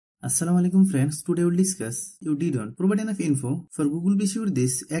Assalamualaikum friends, today we'll discuss you didn't provide enough info for Google. Be sure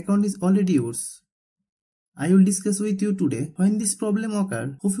this account is already yours. I will discuss with you today when this problem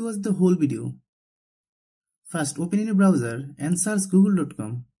occurred. Hope you watch the whole video. First, open in your browser and search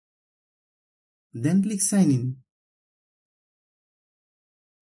google.com. Then click sign in.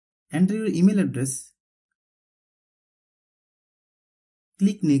 Enter your email address.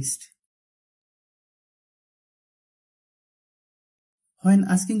 Click next. When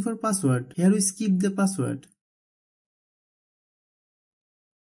asking for password, here we skip the password.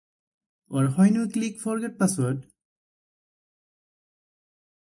 Or when you click forget password,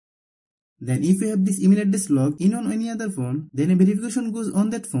 then if you have this email address logged in on any other phone, then a verification goes on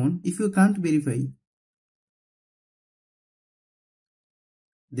that phone if you can't verify.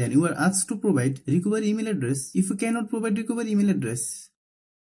 Then you are asked to provide recovery email address if you cannot provide recovery email address.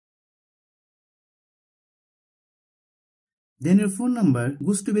 Then your phone number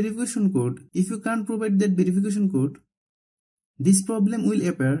goes to verification code if you can't provide that verification code. This problem will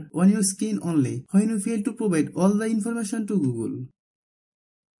appear on your screen only when you fail to provide all the information to Google.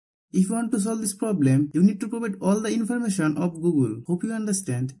 If you want to solve this problem, you need to provide all the information of Google. Hope you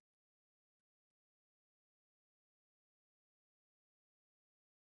understand.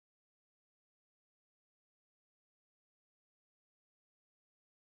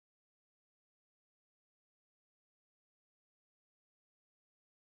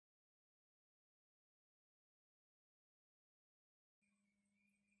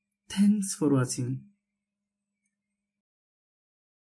 Thanks for watching.